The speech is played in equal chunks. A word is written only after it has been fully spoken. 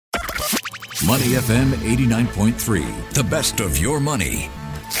Money FM 89.3, the best of your money.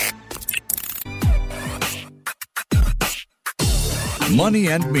 Money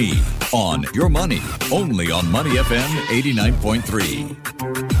and Me on Your Money, only on Money FM 89.3.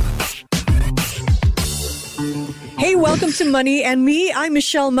 Hey, welcome to Money and Me. I'm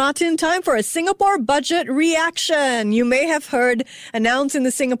Michelle Martin. Time for a Singapore budget reaction. You may have heard announced in the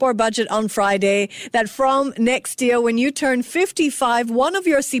Singapore budget on Friday that from next year, when you turn 55, one of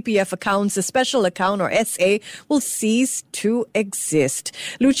your CPF accounts, a special account or SA, will cease to exist.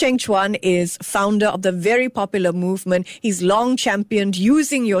 Lu Cheng Chuan is founder of the very popular movement. He's long championed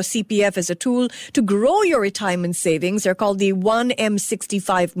using your CPF as a tool to grow your retirement savings. They're called the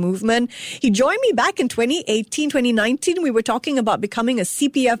 1M65 movement. He joined me back in 2019. We were talking about becoming a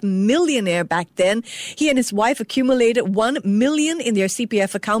CPF millionaire back then. He and his wife accumulated 1 million in their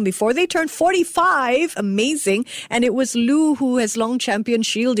CPF account before they turned 45. Amazing. And it was Lou who has long championed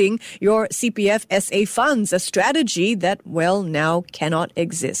shielding your CPF SA funds, a strategy that, well, now cannot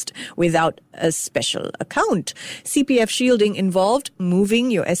exist without a special account. CPF shielding involved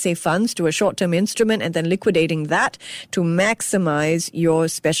moving your SA funds to a short-term instrument and then liquidating that to maximize your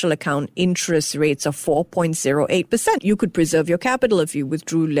special account interest rates of 4.08%. You could preserve your capital if you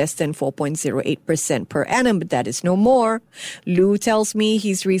withdrew less than 4.08% per annum, but that is no more. Lou tells me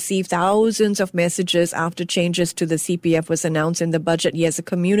he's received thousands of messages after changes to the CPF was announced in the budget. He has a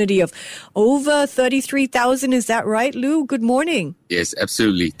community of over 33,000. Is that right, Lou? Good morning. Yes,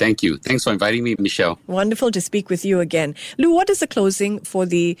 absolutely. Thank you. Thanks for inviting me, Michelle. Wonderful to speak with you again. Lou, what does the closing for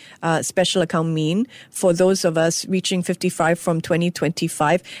the special account mean for those of us reaching 55 from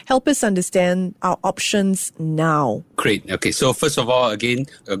 2025? Help us understand our options now. Great. Okay. So first of all, again,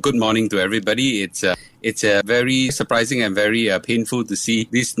 good morning to everybody. It's very surprising and very painful to see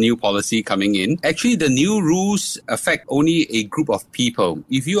this new policy coming in. Actually, the new rules affect only a group of people.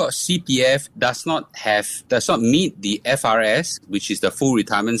 If your CPF does not meet the FRS, which is the full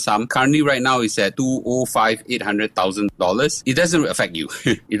retirement sum, currently right now is at $800,000. It doesn't affect you.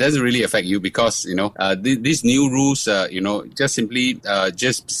 It doesn't really affect you because these new rules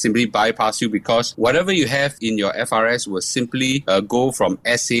just simply bypass you, because whatever you have in your FRS will simply go from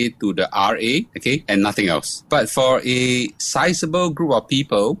SA to the RA, okay, and nothing else. But for a sizable group of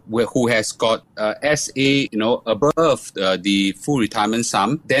people who has got SA, above the full retirement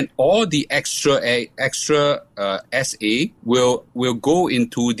sum, then all the extra SA will go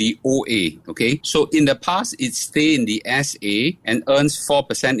into the OA. Okay, so in the past it stayed in the SA and earns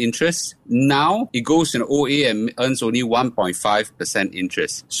 4% interest. Now it goes in OA and earns only 1.5%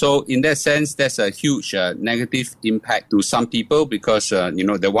 interest. So in that sense, that's a huge negative impact to some people because the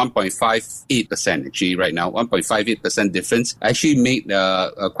 1.58% actually right now, 1.58% difference actually made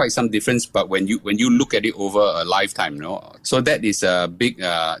quite some difference. But when you look at it over a lifetime, so that is a big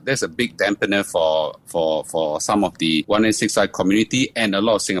dampener for some of the 1M65 community and a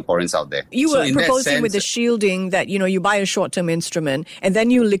lot of Singaporeans out there. You were proposing with the shielding that you buy a short-term instrument and then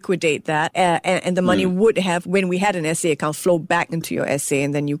you liquidate that, and the money would have, when we had an SA account, flow back into your SA,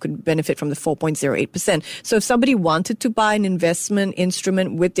 and then you could benefit from the 4.08%. So if somebody wanted to buy an investment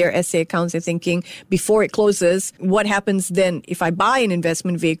instrument with their SA accounts, they're thinking before it closes, what happens then if I buy an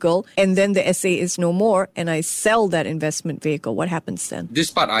investment vehicle and then the SA is no more and I sell that investment vehicle? What happens then?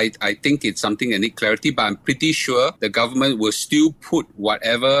 This part, I think it's something that needs clarity, but I'm pretty sure the government will still put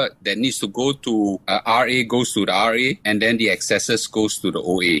whatever that needs to go to RA goes to the RA, and then the excesses goes to the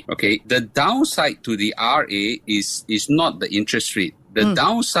OA. Okay, the downside to the RA is not the interest rate. The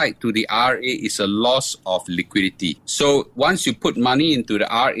downside to the RA is a loss of liquidity. So once you put money into the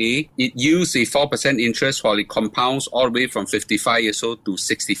RA, it yields a 4% interest while it compounds all the way from 55 years old to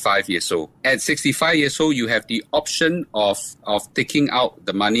 65 years old. At 65 years old, you have the option of taking out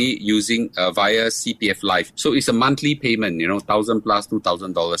the money using via CPF Life. So it's a monthly payment, $1,000 plus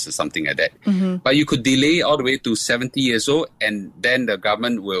 $2,000 or something like that. Mm-hmm. But you could delay all the way to 70 years old, and then the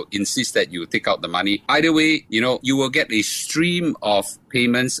government will insist that you take out the money. Either way, you will get a stream of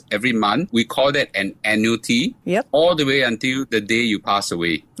payments every month. We call that an annuity. Yep. All the way until the day you pass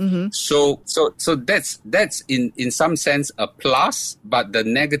away. Mm-hmm. So that's in some sense a plus, but the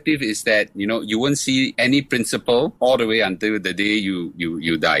negative is that you won't see any principal all the way until the day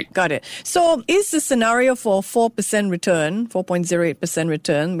you die. Got it. So is the scenario for 4% return, 4.08%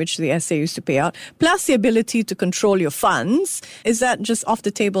 return, which the SA used to pay out, plus the ability to control your funds, is that just off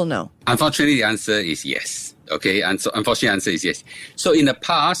the table now? Unfortunately, the answer is yes. Okay, and so unfortunately, the answer is yes. So in the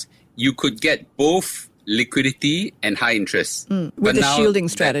past, you could get both liquidity and high interest. With but the now shielding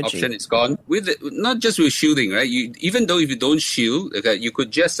that strategy. option is gone. Not just with shielding, right? Even though if you don't shield, you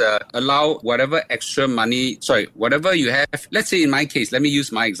could just allow whatever extra money, whatever you have. Let's say in my case, let me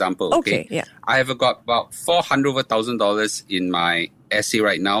use my example. Okay, yeah. I have got about $400,000 in my SA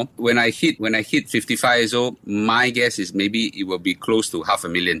right now. When I hit 55 years old, my guess is maybe it will be close to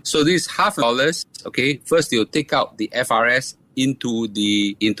 $500,000. So this $500,000, okay, first you'll take out the FRS into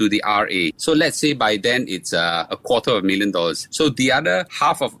the RA. So let's say by then it's $250,000. So the other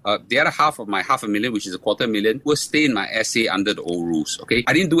half of my $500,000, which is $250,000, will stay in my SA under the old rules. Okay,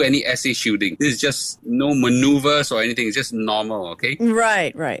 I didn't do any SA shielding. This is just no maneuvers or anything. It's just normal. Okay.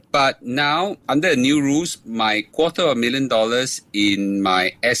 Right. But now under the new rules, my $250,000 in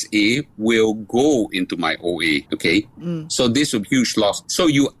my SA will go into my OA. Okay. So this will be huge loss. So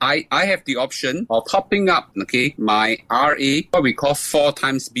I have the option of topping up. Okay, my RA. What we call 4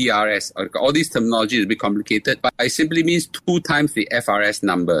 times BRS. All these terminology is a bit complicated, but it simply means 2 times the FRS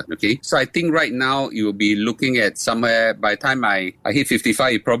number. Okay, so I think right now you will be looking at somewhere by the time I hit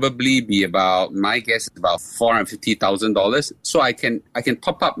 55, it probably be about, my guess is about $450,000. So I can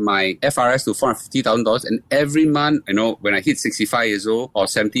top up my FRS to $450,000, and every month, when I hit 65 years old or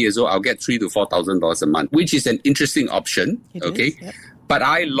 70 years old, I'll get $3,000 to $4,000 a month, which is an interesting option. It okay. is, yep. But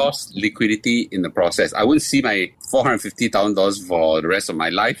I lost liquidity in the process. I wouldn't see my $450,000 for the rest of my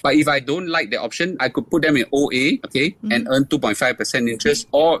life. But if I don't like the option, I could put them in OA, okay, and earn 2.5% interest,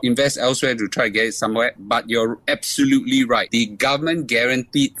 or invest elsewhere to try to get it somewhere. But you're absolutely right. The government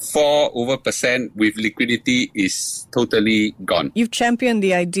guaranteed 4% with liquidity is totally gone. You've championed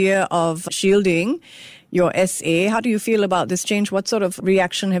the idea of shielding your SA. How do you feel about this change? What sort of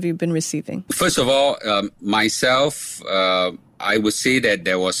reaction have you been receiving? First of all, myself, I would say that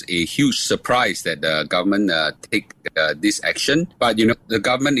there was a huge surprise that the government take this action. But, the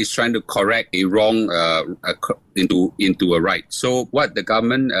government is trying to correct a wrong into a right. So what the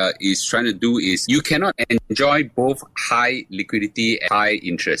government is trying to do is you cannot enjoy both high liquidity and high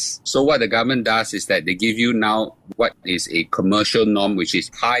interest. So what the government does is that they give you now what is a commercial norm, which is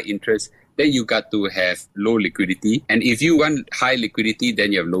high interest. Then you got to have low liquidity. And if you want high liquidity,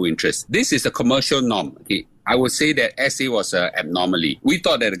 then you have low interest. This is a commercial norm. Okay. I would say that SA was an abnormality. We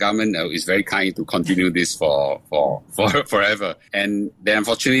thought that the government is very kind to continue this for forever. And then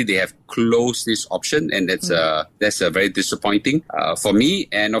unfortunately, they have closed this option. And that's very disappointing for me.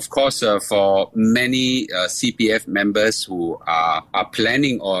 And of course, for many CPF members who are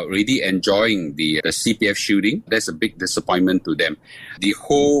planning or already enjoying the CPF shielding, that's a big disappointment to them. The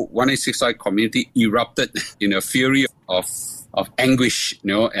whole 186I community erupted in a fury of anguish,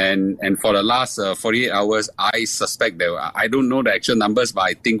 and for the last 48 hours, I suspect that, I don't know the actual numbers, but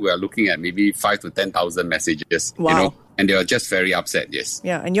I think we are looking at maybe 5,000 to 10,000 messages, Wow. And they are just very upset, yes.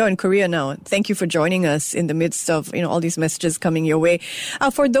 Yeah, and you're in Korea now. Thank you for joining us in the midst of, all these messages coming your way.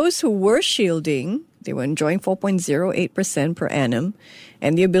 For those who were shielding, they were enjoying 4.08% per annum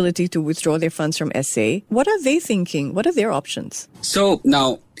and the ability to withdraw their funds from SA. What are they thinking? What are their options? So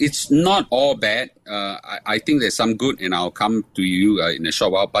now, it's not all bad. I think there's some good, and I'll come to you in a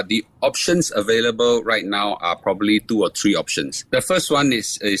short while. But the options available right now are probably 2 or 3 options. The first one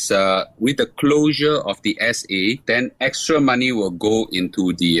is with the closure of the SA, then extra money will go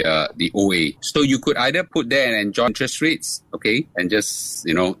into the OA. So you could either put there and enjoy interest rates, okay, and just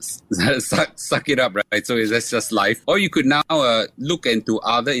suck it up, right? So that's just life. Or you could now look into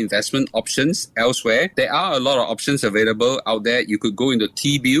other investment options elsewhere. There are a lot of options available out there. You could go into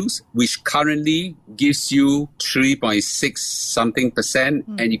T-bills, which currently gives you 3.6 something percent,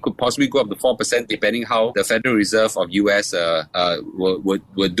 and you could possibly go up to 4% depending how the Federal Reserve of US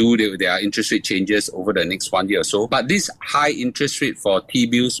will do their interest rate changes over the next 1 year or so. But this high interest rate for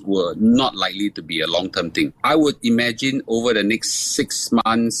T-bills were not likely to be a long-term thing. I would imagine over the next 6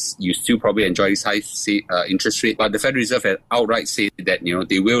 months, you still probably enjoy this high interest rate. But the Federal Reserve had outright said that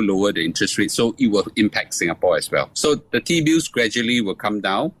they will lower the interest rate, so it will impact Singapore as well. So the T-bills gradually will come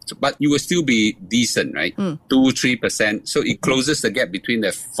down, but you will still be decent, right? 2-3%. So it closes the gap between the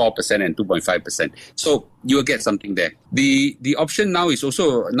 4% and 2.5%. So you will get something there. The option now is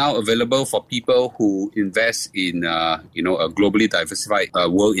also now available for people who invest in a globally diversified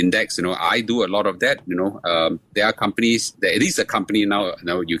world index. I do a lot of that. There are companies. There is a company now.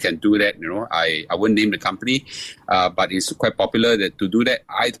 You can do that. I wouldn't name the company, but it's quite popular to do that.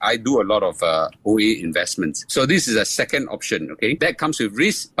 I do a lot of OA investments. So this is a second option. Okay, that comes with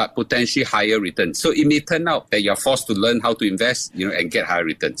risk, but potentially higher returns. So it may turn out that you're forced to learn how to invest, and get higher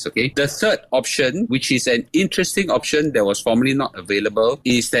returns. Okay. The third option, which is an interesting option that was formerly not available,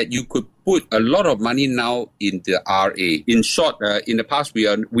 is that you could put a lot of money now in the RA. In short, in the past, we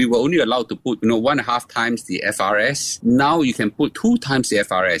were only allowed to put 1.5 times the FRS. Now you can put 2 times the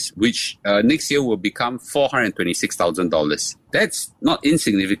FRS, which next year will become $426,000. That's not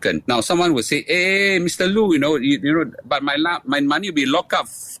insignificant. Now, someone will say, "Hey, Mr. Lu, but my money will be locked up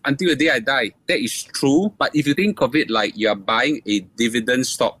until the day I die." That is true. But if you think of it like you are buying a dividend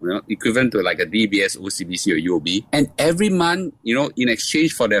stock, equivalent to like a DBS, OCBC, or UOB, and every month, in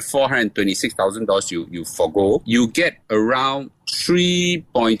exchange for that $426,000 you forgo, you get around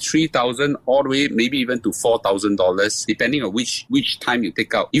 3.3 thousand all the way, maybe even to $4,000, depending on which time you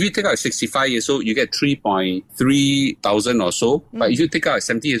take out. If you take out at 65 years old, you get 3.3 thousand or so. But if you take out at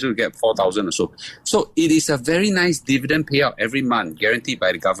 70 years old, you get 4,000 or so. So it is a very nice dividend payout every month, guaranteed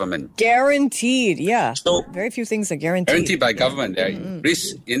by the government. Guaranteed, yeah. So very few things are guaranteed. Guaranteed by government.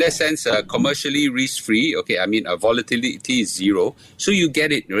 Risk, in that sense, commercially risk-free. Okay, volatility is zero. So you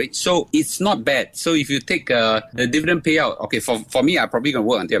get it, right? So it's not bad. So if you take the dividend payout, okay, for me, I'm probably going to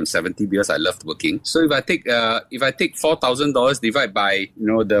work until I'm 70 because I love working. So if I take $4,000 divided by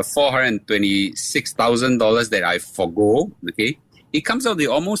the $426,000 that I forgo, okay, it comes out the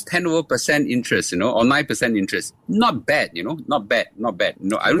almost 10% interest, or 9% interest. Not bad, not bad. I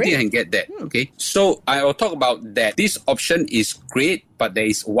don't think I can get that. Okay, so I will talk about that. This option is great, but there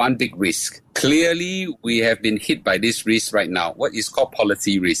is one big risk. Clearly, we have been hit by this risk right now, what is called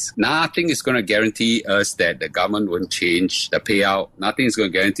policy risk. Nothing is going to guarantee us that the government won't change the payout. Nothing is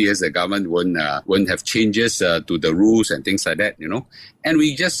going to guarantee us the government won't have changes to the rules and things like that, And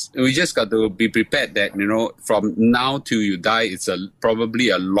we just got to be prepared that, from now till you die, it's probably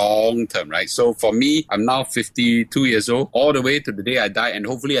a long term, right? So for me, I'm now 52 years old, all the way to the day I die, and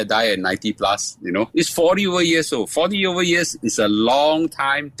hopefully I die at 90 plus, It's 40 over years old. 40 over years is a long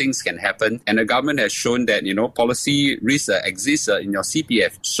time. Things can happen. And the government has shown that, policy risk exists in your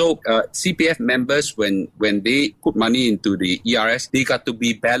CPF. So CPF members, when they put money into the ERS, they got to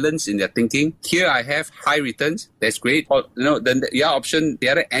be balanced in their thinking. Here I have high returns. That's great. Then the option, the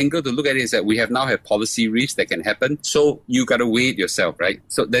other angle to look at it is that we now have policy risks that can happen. So you got to weigh it yourself, right?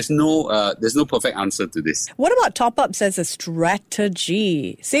 So there's no perfect answer to this. What about top-ups as a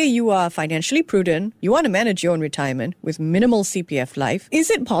strategy? Say you are financially prudent, you want to manage your own retirement with minimal CPF life. Is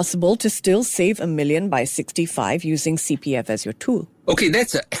it possible to still save $1 million by 65 using CPF as your tool? Okay,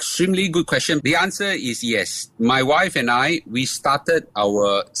 that's an extremely good question. The answer is yes. My wife and I, we started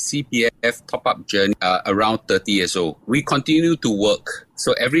our CPF top-up journey around 30 years old. We continue to work.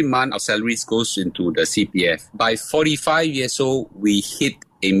 So every month, our salaries goes into the CPF. By 45 years old, we hit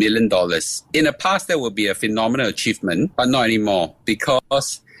 $1 million. In the past, that would be a phenomenal achievement, but not anymore,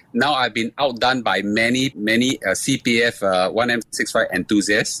 because now I've been outdone by many CPF 1M65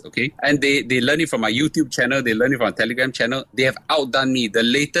 enthusiasts, okay? And they learn it from my YouTube channel, they learn it from my Telegram channel. They have outdone me. The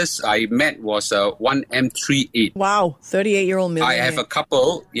latest I met was 1M38. Wow, 38-year-old millionaire. I have a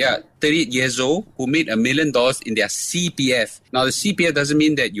couple, 38 years old, who made $1 million in their CPF. Now, the CPF doesn't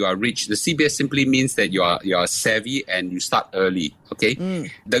mean that you are rich. The CPF simply means that you are savvy and you start early, okay?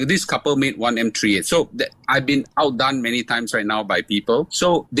 This couple made 1M38. So I've been outdone many times right now by people.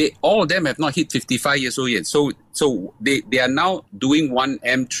 So all of them have not hit 55 years old yet. So they are now doing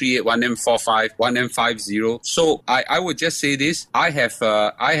 1M38, 1M45, 1M50. So I would just say this. I have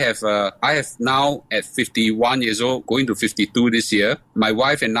now at 51 years old, going to 52 this year, my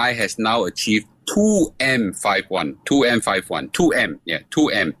wife and I has now achieved 2M51.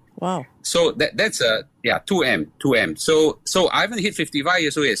 2M. Wow. So that's 2M. So I haven't hit 55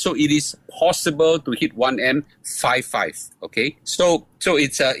 years old yet. So it is possible to hit 1M55. Okay. So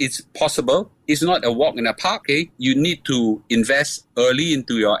it's possible. It's not a walk in the park. Okay. You need to invest early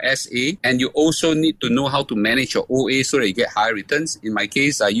into your SA, and you also need to know how to manage your OA so that you get higher returns. In my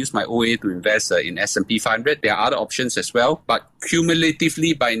case, I use my OA to invest in S&P 500. There are other options as well, but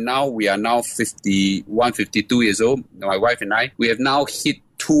cumulatively by now we are now 51, 52 years old. My wife and I, we have now hit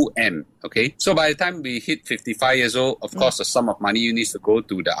 2M. Okay, so by the time we hit 55 years old, of course, the sum of money you need to go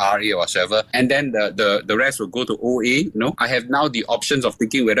to the RA or whatever, and then the rest will go to OA. I have now the options of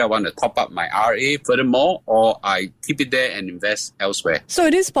thinking whether I want to top up my RA furthermore, or I keep it there and invest elsewhere. So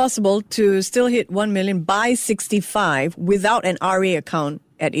it is possible to still hit 1 million by 65 without an RA account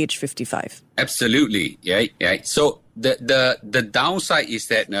at age 55. Absolutely, yeah. So the downside is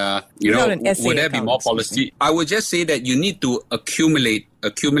that would there be more policy? I would just say that you need to accumulate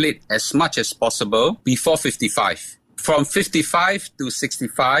as much as possible before 55. from 55 to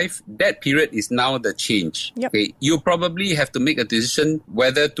 65, that period is now the change. Yep. Okay, you probably have to make a decision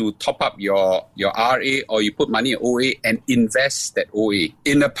whether to top up your RA or you put money in OA and invest that OA.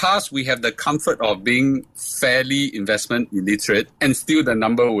 In the past, we have the comfort of being fairly investment illiterate and still the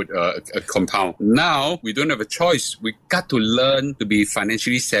number would compound. Now, we don't have a choice. We got to learn to be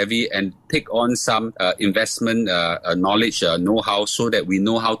financially savvy and take on some investment knowledge, know-how, so that we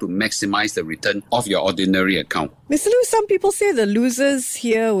know how to maximize the return of your ordinary account. Mr. Liu, some people say the losers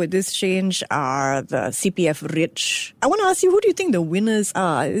here with this change are the CPF rich. I want to ask you, who do you think the winners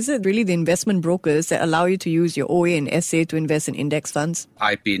are? Is it really the investment brokers that allow you to use your OA and SA to invest in index funds?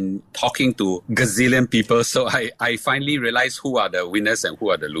 I've been talking to gazillion people, so I finally realized who are the winners and who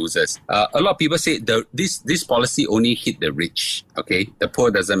are the losers. A lot of people say this policy only hit the rich. Okay, the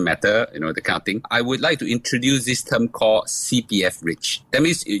poor doesn't matter, the kind of thing. I would like to introduce this term called CPF rich. That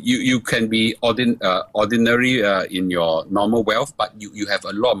means you can be ordinary in your normal wealth, but you have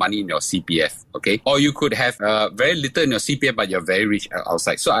a lot of money in your CPF. Okay, or you could have very little in your CPF, but you're very rich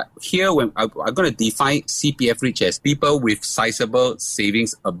outside. So here, when I'm going to define CPF rich as people with sizable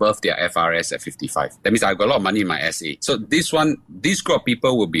savings above their FRS at 55. That means I've got a lot of money in my SA. So this group of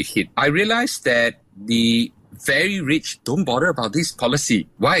people will be hit. I realized that the very rich don't bother about this policy.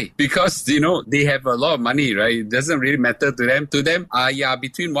 Why? Because, they have a lot of money, right? It doesn't really matter to them. To them,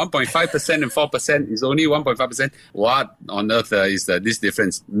 between 1.5% and 4% is only 1.5%. What on earth is this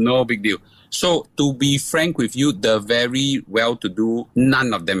difference? No big deal. So, to be frank with you, the very well-to-do,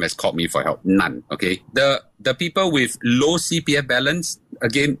 none of them has called me for help. None, okay? The people with low CPF balance,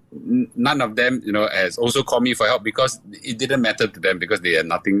 again, none of them, has also called me for help because it didn't matter to them because they had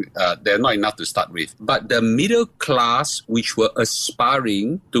nothing, they're not enough to start with. But the middle class, which were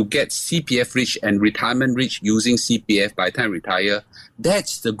aspiring to get CPF rich and retirement rich using CPF by the time retire,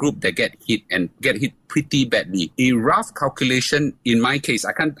 that's the group that get hit pretty badly. A rough calculation, in my case,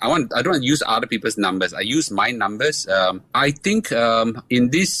 I don't want to use other people's numbers. I use my numbers. I think in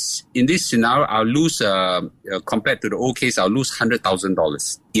this scenario, I'll lose compared to the old case, I'll lose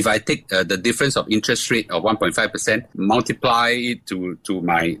 $100,000. If I take the difference of interest rate of 1.5%, multiply it to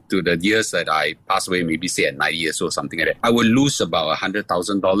the years that I pass away, maybe say at 90 years or something like that, I will lose about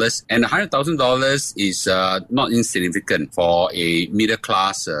 $100,000. And $100,000 is not insignificant for a middle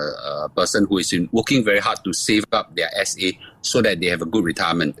class person who is working very hard to save up their SA so that they have a good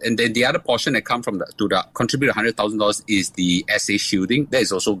retirement. And then the other portion that come from to contribute $100,000 is the SA shielding. That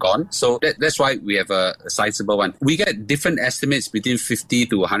is also gone. So that's why we have a sizable one. We get different estimates between 50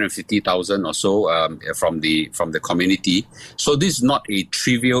 to 150,000 or so from the community. So this is not a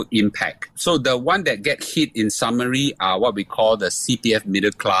trivial impact. So the one that get hit in summary are what we call the CPF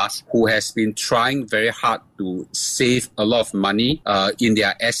middle class, who has been trying very hard to save a lot of money in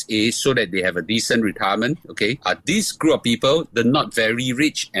their SA so that they have a decent retirement. Okay, this group of people, the not very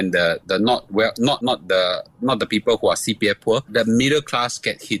rich and the not the people who are CPF poor, the middle class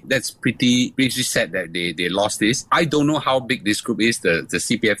get hit. That's pretty sad that they lost this. I don't know how big this group is. The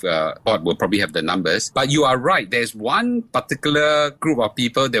CPF board will probably have the numbers, but you are right. There's one particular group of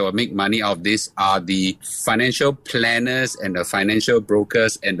people that will make money out of this are the financial planners and the financial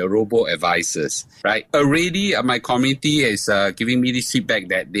brokers and the robo-advisors, right? Already my community is giving me this feedback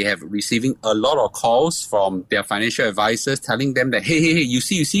that they have receiving a lot of calls from their financial advisors telling them that, hey, you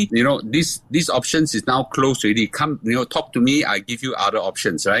see, these options is now closed already. Come, talk to me. I give you other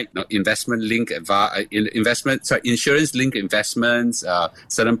options, right? Insurance link investments,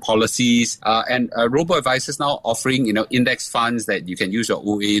 certain policies, and robo-advisors now offering, index funds that you can use your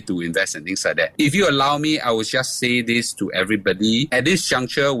OA to invest and things like that. If you allow me, I will just say this to everybody. At this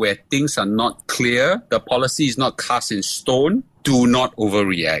juncture where things are not clear, the policy is not cast in stone, do not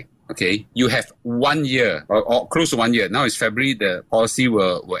overreact. Okay, you have 1 year or close to 1 year. Now it's February. The policy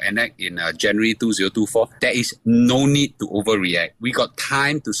will enact in January 2024. There is no need to overreact. We got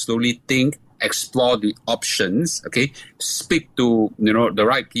time to slowly think, explore the options. Okay, speak to the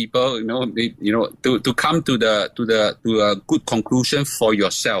right people. To come to a good conclusion for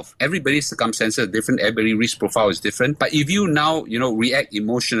yourself. Everybody's circumstances are different. Everybody's risk profile is different. But if you now react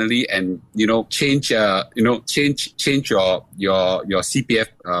emotionally and change your CPF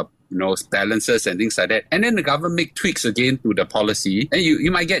balances and things like that, and then the government make tweaks again to the policy, and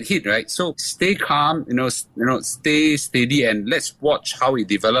you might get hit, right? So stay calm, stay steady, and let's watch how it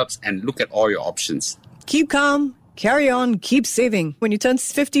develops and look at all your options. Keep calm, carry on, keep saving. When you turn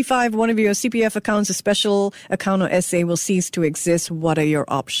 55, one of your CPF accounts, a special account or SA, will cease to exist. What are your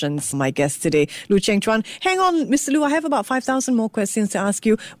options? My guest today, Lu Cheng Chuan. Hang on, Mr. Lu, I have about 5,000 more questions to ask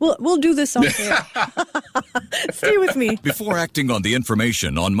you. We'll do this off air. Stay with me. Before acting on the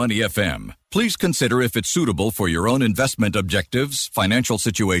information on Money FM, please consider if it's suitable for your own investment objectives, financial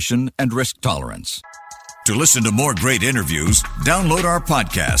situation, and risk tolerance. To listen to more great interviews, download our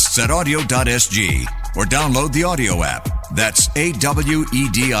podcasts at audio.sg or download the audio app. That's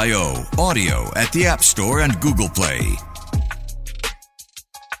AWEDIO, audio at the App Store and Google Play.